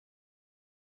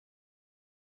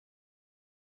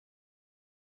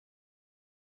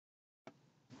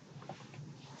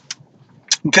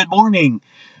Good morning.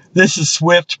 This is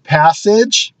Swift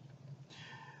Passage.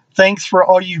 Thanks for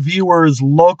all you viewers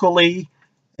locally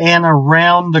and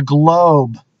around the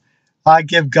globe. I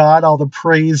give God all the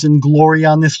praise and glory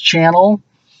on this channel.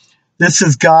 This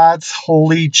is God's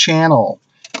holy channel.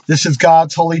 This is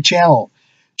God's holy channel.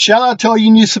 Shout out to all you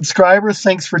new subscribers.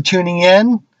 Thanks for tuning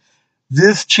in.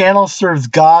 This channel serves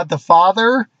God the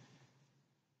Father,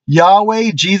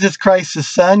 Yahweh, Jesus Christ the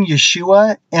Son,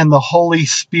 Yeshua, and the Holy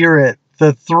Spirit,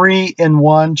 the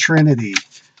three-in-one Trinity.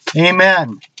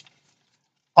 Amen.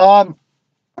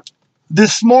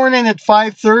 This morning at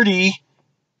 5:30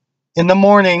 in the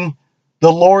morning,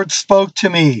 the Lord spoke to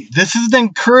me. This is an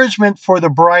encouragement for the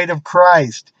bride of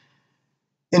Christ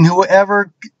and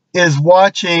whoever is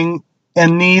watching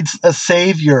and needs a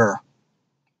Savior.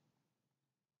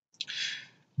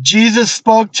 Jesus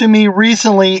spoke to me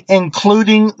recently,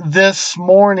 including this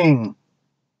morning.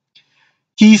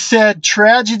 He said,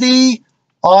 tragedy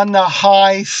on the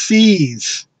high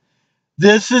seas.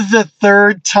 This is the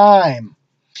third time.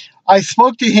 I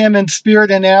spoke to him in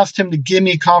spirit and asked him to give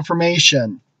me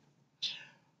confirmation.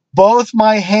 Both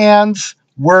my hands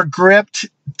were gripped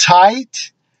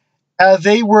tight as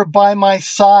they were by my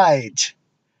side.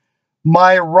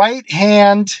 My right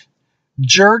hand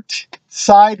jerked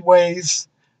sideways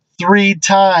 3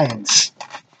 times.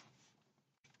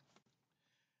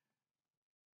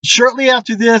 Shortly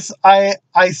after this, I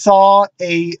saw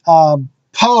a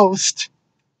post,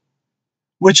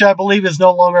 which I believe is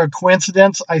no longer a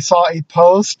coincidence. I saw a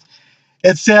post.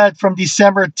 It said from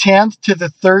December 10th to the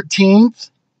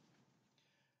 13th,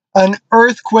 an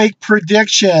earthquake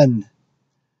prediction,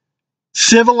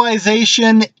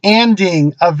 civilization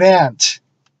ending event.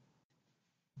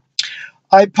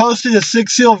 I posted a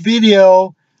 6-seal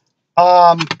video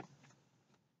a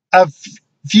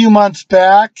few months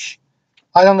back.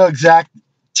 I don't know exact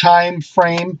time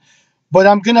frame, but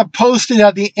I'm going to post it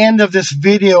at the end of this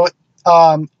video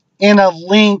in a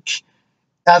link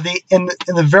at in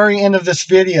the very end of this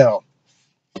video.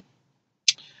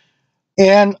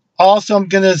 And also I'm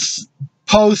going to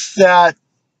post that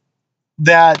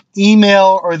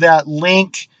email or that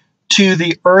link to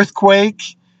the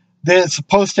earthquake that's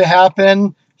supposed to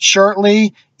happen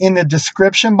shortly in the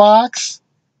description box.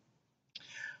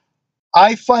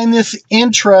 I find this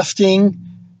interesting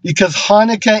because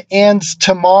Hanukkah ends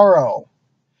tomorrow.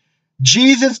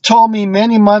 Jesus told me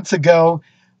many months ago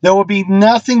there will be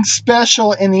nothing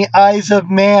special in the eyes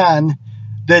of man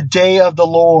the day of the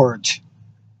Lord.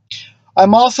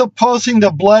 I'm also posting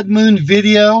the blood moon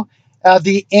video at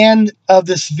the end of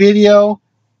this video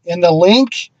in the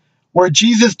link where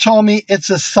Jesus told me it's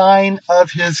a sign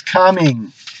of his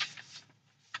coming.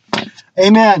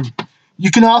 Amen.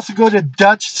 You can also go to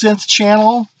Dutch Sense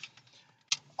channel.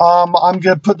 I'm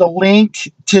going to put the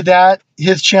link to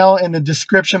his channel in the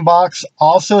description box.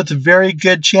 Also, it's a very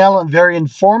good channel and very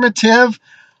informative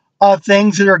of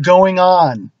things that are going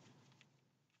on.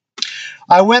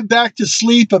 I went back to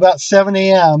sleep about 7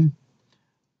 a.m.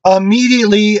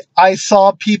 Immediately, I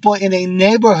saw people in a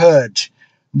neighborhood.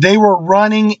 They were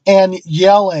running and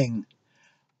yelling.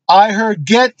 I heard,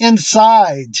 "Get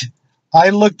inside."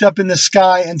 I looked up in the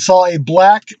sky and saw a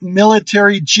black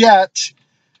military jet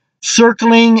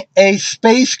circling a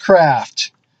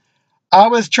spacecraft. I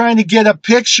was trying to get a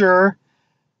picture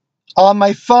on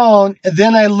my phone, and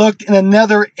then I looked in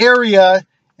another area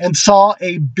and saw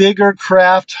a bigger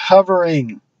craft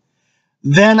hovering.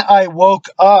 Then I woke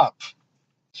up.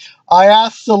 I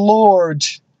asked the Lord,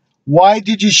 "Why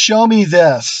did you show me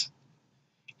this?"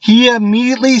 He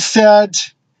immediately said,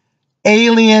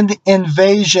 "Alien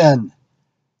invasion,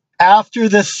 after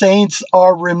the saints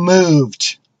are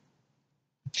removed."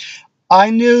 I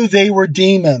knew they were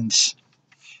demons.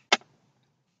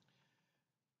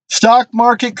 Stock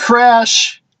market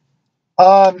crash,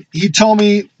 he told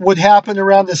me, would happen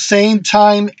around the same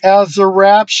time as the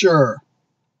rapture.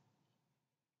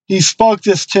 He spoke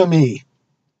this to me.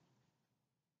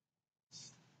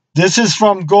 This is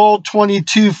from Gold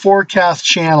 22 Forecast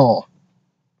Channel.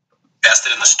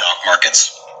 Invested in the stock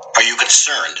markets? Are you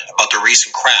concerned about the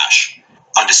recent crash?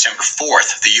 On December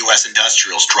 4th, the U.S.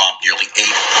 industrials dropped nearly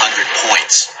 800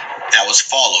 points. That was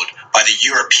followed by the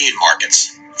European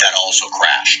markets that also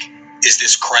crashed. Is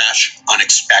this crash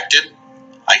unexpected?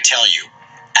 I tell you,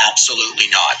 absolutely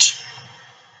not.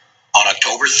 On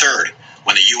October 3rd,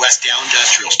 when the U.S. Dow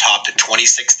Industrials topped at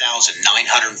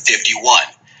 26,951,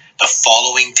 the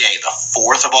following day, the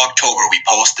 4th of October, we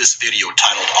post this video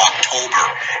titled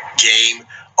October, Game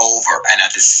Over, and a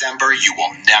December you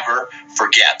will never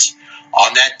forget.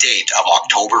 On that date of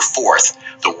October 4th,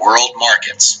 the world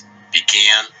markets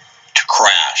began to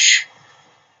crash.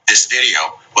 This video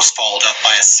was followed up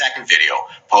by a second video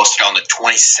posted on the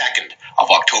 22nd of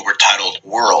October titled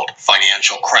World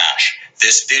Financial Crash.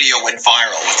 This video went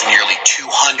viral with nearly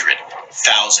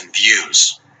 200,000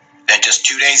 views. Then just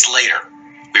 2 days later,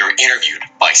 we were interviewed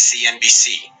by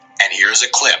CNBC, and here's a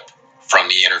clip from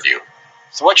the interview.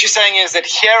 So what you're saying is that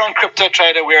here on Crypto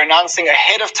Trader, we're announcing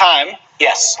ahead of time,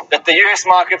 Yes, that the US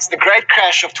markets, the great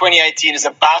crash of 2018 is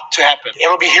about to happen.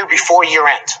 it'll be here before year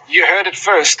end. You heard it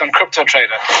first on Crypto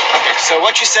Trader. Okay, so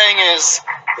what you're saying is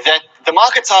that the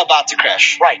markets are about to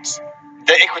crash. Right.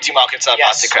 The equity markets are about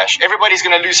Yes. to crash. Everybody's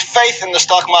going to lose faith in the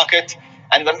stock market,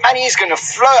 and the money is going to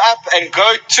flow up and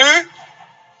go to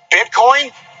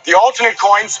Bitcoin, the alternate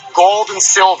coins, gold and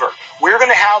silver. We're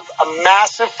going to have a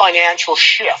massive financial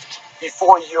shift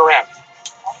before year end.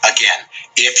 Again,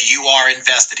 if you are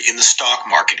invested in the stock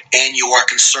market and you are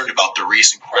concerned about the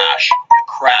recent crash, the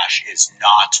crash is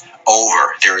not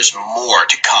over. There is more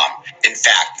to come. In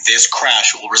fact, this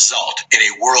crash will result in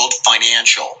a world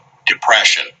financial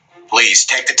depression. Please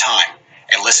take the time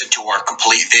and listen to our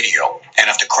complete video. And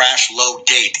if the crash low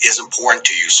date is important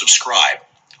to you, subscribe.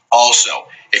 Also,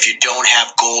 if you don't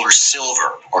have gold or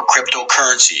silver or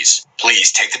cryptocurrencies,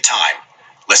 please take the time,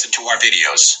 listen to our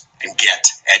videos, and get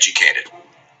educated.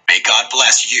 May God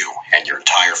bless you and your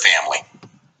entire family.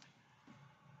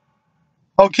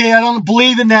 Okay, I don't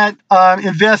believe in that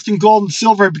invest in gold and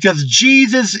silver because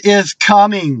Jesus is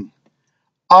coming.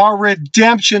 Our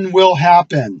redemption will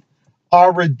happen.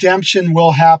 Our redemption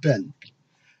will happen.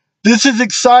 This is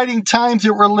exciting times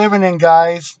that we're living in,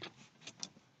 guys.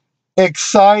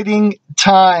 Exciting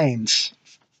times.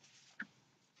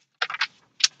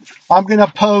 I'm going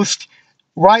to post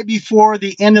right before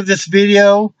the end of this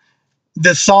video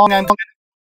the song I'm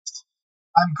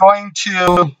going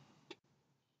to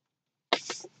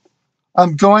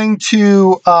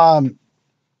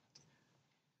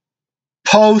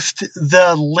post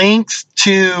the links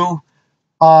to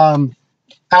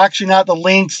actually not the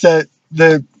links, the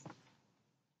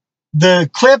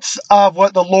clips of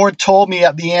what the Lord told me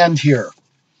at the end here.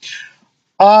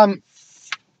 What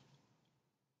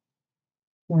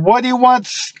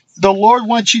the Lord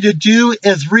wants you to do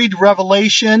is read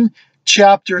Revelation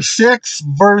chapter 6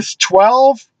 verse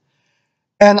 12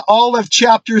 and all of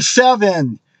chapter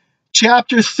 7.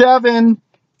 Chapter 7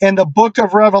 in the book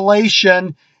of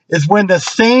Revelation is when the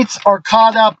saints are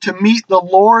caught up to meet the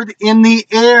Lord in the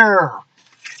air.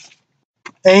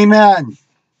 Amen.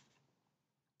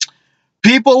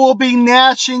 People will be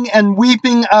gnashing and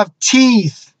weeping of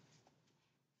teeth.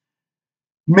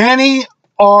 Many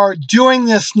are doing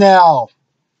this now.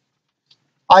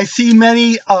 I see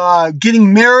many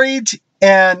getting married,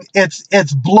 and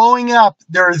it's blowing up.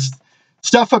 There's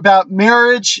stuff about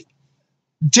marriage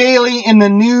daily in the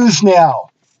news now.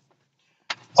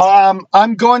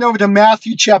 I'm going over to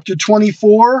Matthew chapter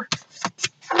 24,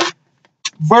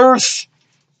 verse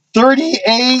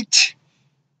 38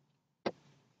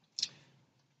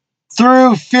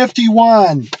 through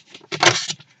 51.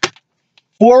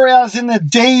 For as in the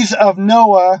days of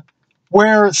Noah,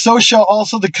 where so shall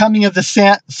also the coming of the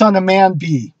Son of Man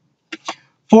be.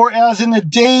 For as in the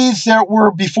days that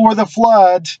were before the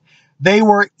flood, they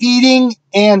were eating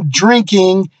and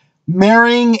drinking,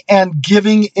 marrying and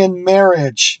giving in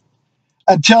marriage,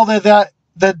 until the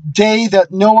day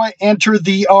that Noah entered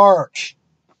the ark,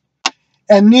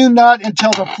 and knew not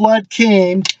until the flood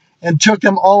came and took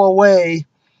them all away.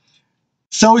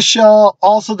 So shall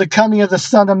also the coming of the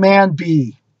Son of Man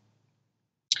be.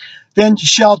 Then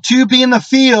shall two be in the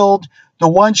field, the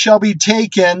one shall be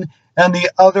taken, and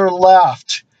the other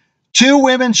left. Two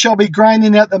women shall be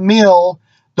grinding at the mill,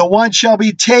 the one shall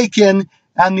be taken,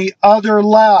 and the other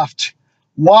left.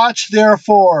 Watch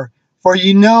therefore, for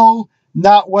ye know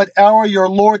not what hour your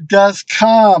Lord does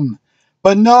come.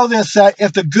 But know this, that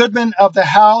if the goodman of the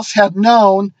house had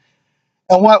known,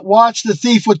 and what watch the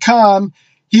thief would come,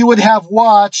 he would have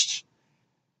watched,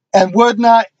 and would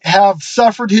not have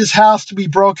suffered his house to be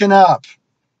broken up.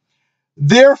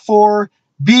 Therefore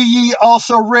be ye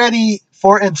also ready,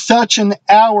 for in such an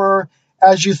hour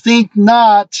as you think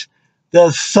not,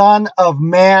 the Son of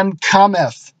Man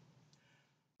cometh.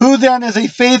 Who then is a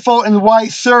faithful and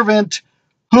wise servant,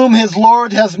 whom his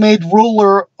Lord has made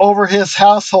ruler over his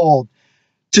household,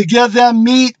 to give them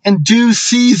meat in due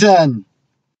season?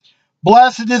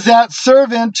 Blessed is that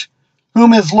servant,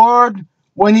 whom his Lord,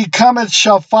 when he cometh,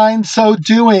 shall find so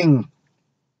doing.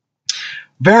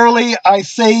 Verily I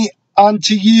say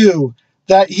unto you,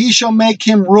 that he shall make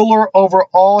him ruler over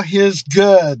all his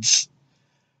goods.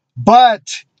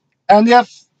 And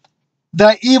if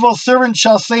the evil servant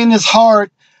shall say in his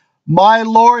heart, My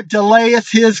Lord delayeth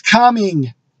his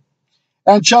coming,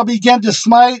 and shall begin to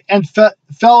smite and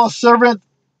fellow servant,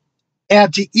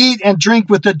 and to eat and drink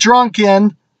with the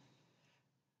drunken.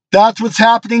 That's what's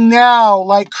happening now,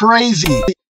 like crazy.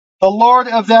 The Lord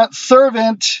of that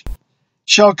servant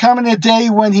shall come in a day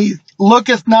when he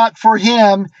looketh not for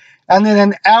him, and in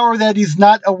an hour that he's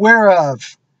not aware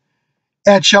of,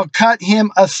 and shall cut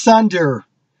him asunder,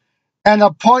 and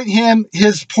appoint him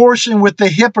his portion with the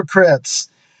hypocrites.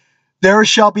 There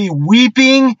shall be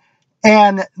weeping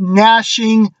and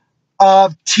gnashing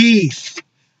of teeth.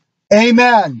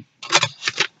 Amen.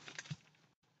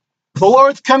 The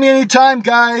Lord's coming anytime,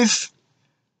 guys.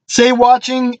 Stay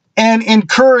watching and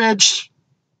encouraged.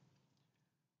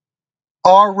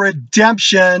 Our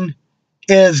redemption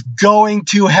is going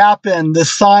to happen. The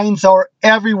signs are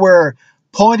everywhere,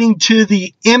 pointing to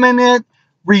the imminent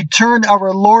return of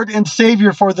our Lord and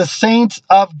Savior for the saints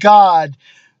of God,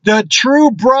 the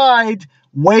true bride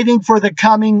waiting for the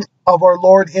coming of our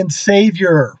Lord and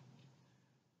Savior.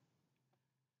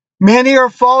 Many are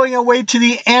falling away to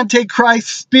the Antichrist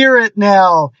spirit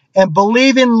now and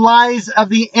believe in lies of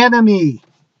the enemy.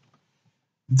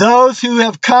 Those who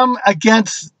have come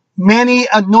against many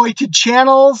anointed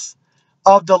channels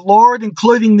of the Lord,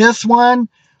 including this one,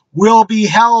 will be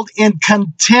held in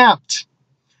contempt.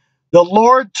 The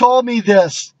Lord told me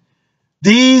this.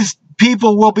 These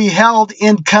people will be held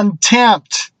in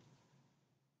contempt.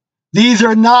 These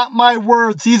are not my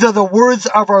words. These are the words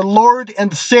of our Lord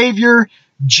and Savior,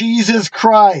 Jesus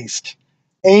Christ.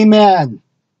 Amen.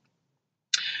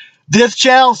 This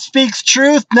channel speaks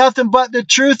truth, nothing but the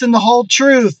truth and the whole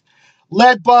truth,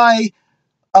 led by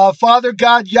Father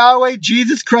God Yahweh,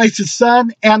 Jesus Christ, His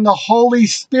Son, and the Holy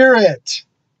Spirit.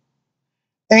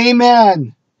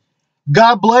 Amen.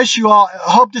 God bless you all. I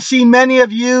hope to see many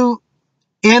of you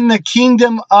in the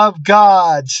kingdom of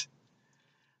God.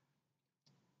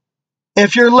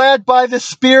 If you're led by the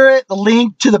Spirit, the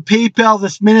link to the PayPal of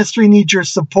this ministry needs your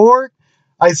support.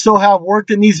 I still have work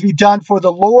that needs to be done for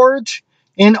the Lord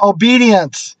in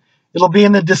obedience. It'll be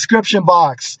in the description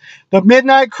box. The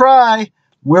midnight cry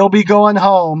will be going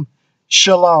home.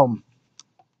 Shalom.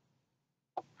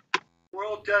 The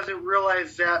world doesn't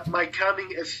realize that my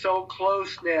coming is so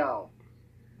close now,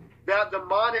 that the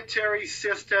monetary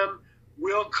system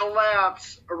will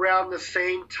collapse around the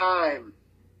same time.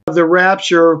 The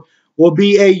rapture will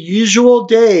be a usual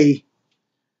day.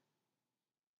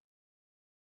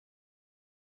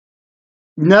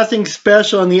 Nothing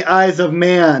special in the eyes of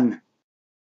man.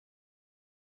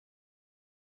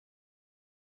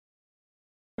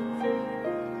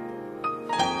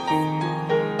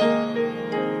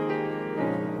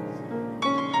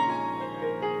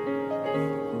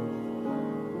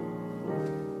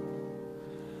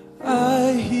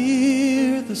 I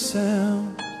hear the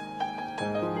sound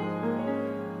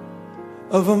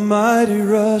of a mighty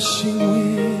rushing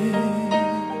wind.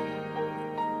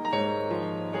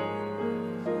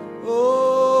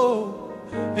 Oh,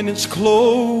 and it's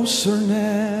closer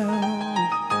now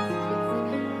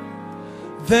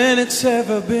than it's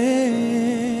ever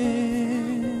been.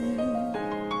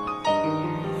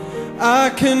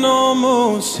 I can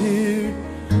almost hear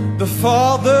the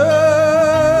Father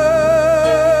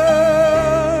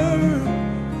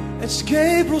as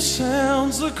Gabriel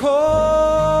sounds the call.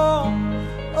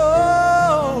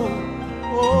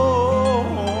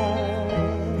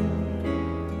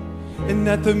 And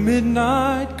at the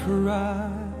midnight cry,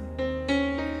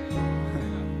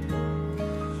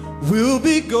 we'll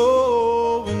be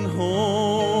going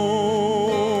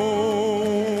home.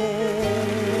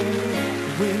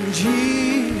 When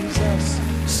Jesus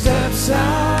steps out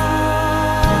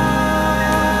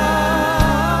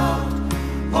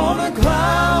on a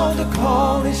cloud to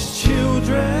call His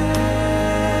children,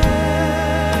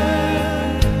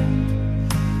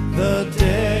 the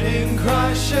dead in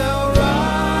Christ shall rise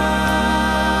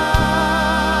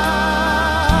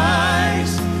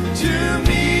to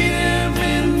meet Him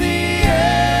in the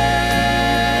air.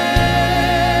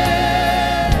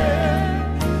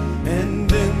 And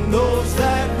then those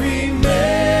that remain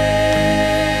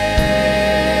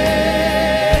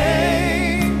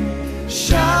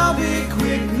shall be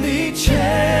quickly changed.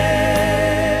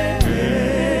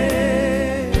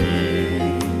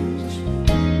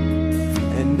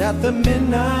 And at the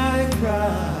midnight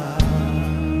cry,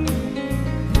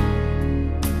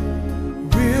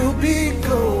 we'll be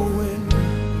going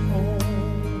home.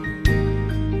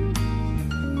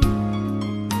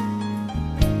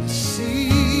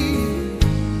 See,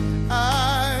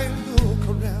 I look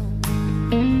around,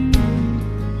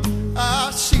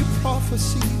 I see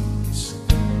prophecies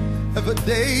of a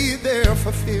day they're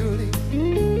fulfilling.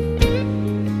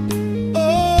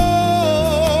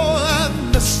 Oh,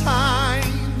 and the sign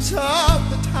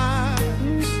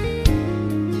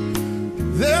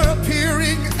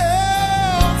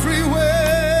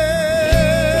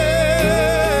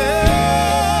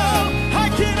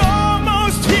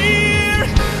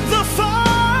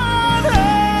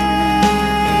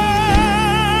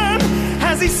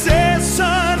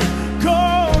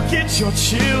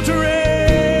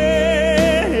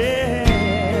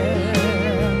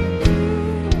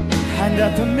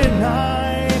at the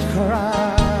midnight cry.